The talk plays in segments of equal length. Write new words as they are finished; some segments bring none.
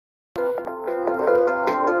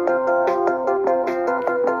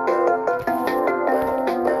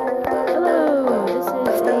Hello, this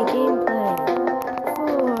is a gameplay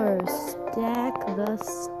for Stack the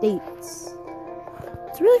States.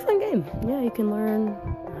 It's a really fun game. Yeah, you can learn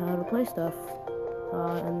how to play stuff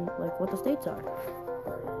and like what the states are.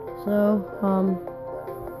 So,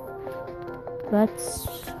 let's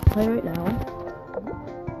play right now.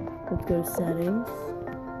 Let's go to settings.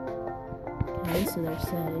 Okay, so there's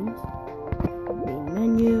settings. Main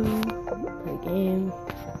menu, play game.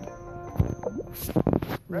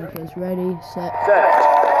 When it goes ready, set,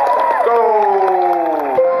 go!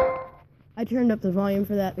 I turned up the volume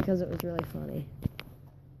for that because it was really funny.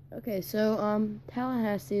 Okay, so,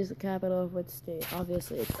 Tallahassee is the capital of which state?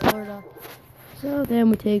 Obviously, it's Florida. So then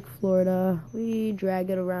we take Florida, we drag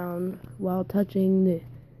it around while touching the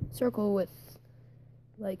circle with,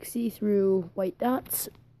 like, see-through white dots.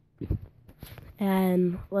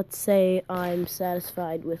 And let's say I'm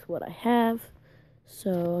satisfied with what I have.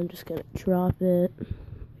 So I'm just gonna drop it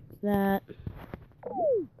like that.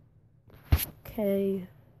 Okay.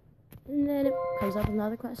 And then it comes up with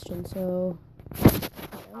another question. So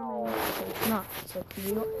it's not. So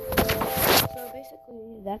New York. So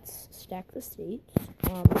basically that's Stack the States.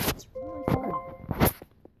 It's really fun.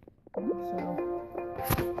 So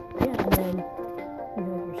yeah, and then you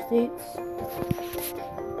have your states.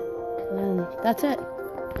 And that's it.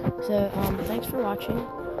 So thanks for watching.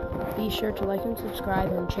 Be sure to like and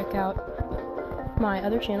subscribe and check out my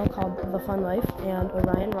other channel called The Fun Life and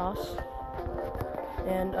Orion Ross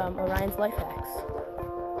and Orion's Life Hacks.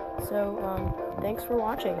 So thanks for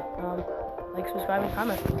watching. Like, subscribe, and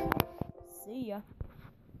comment.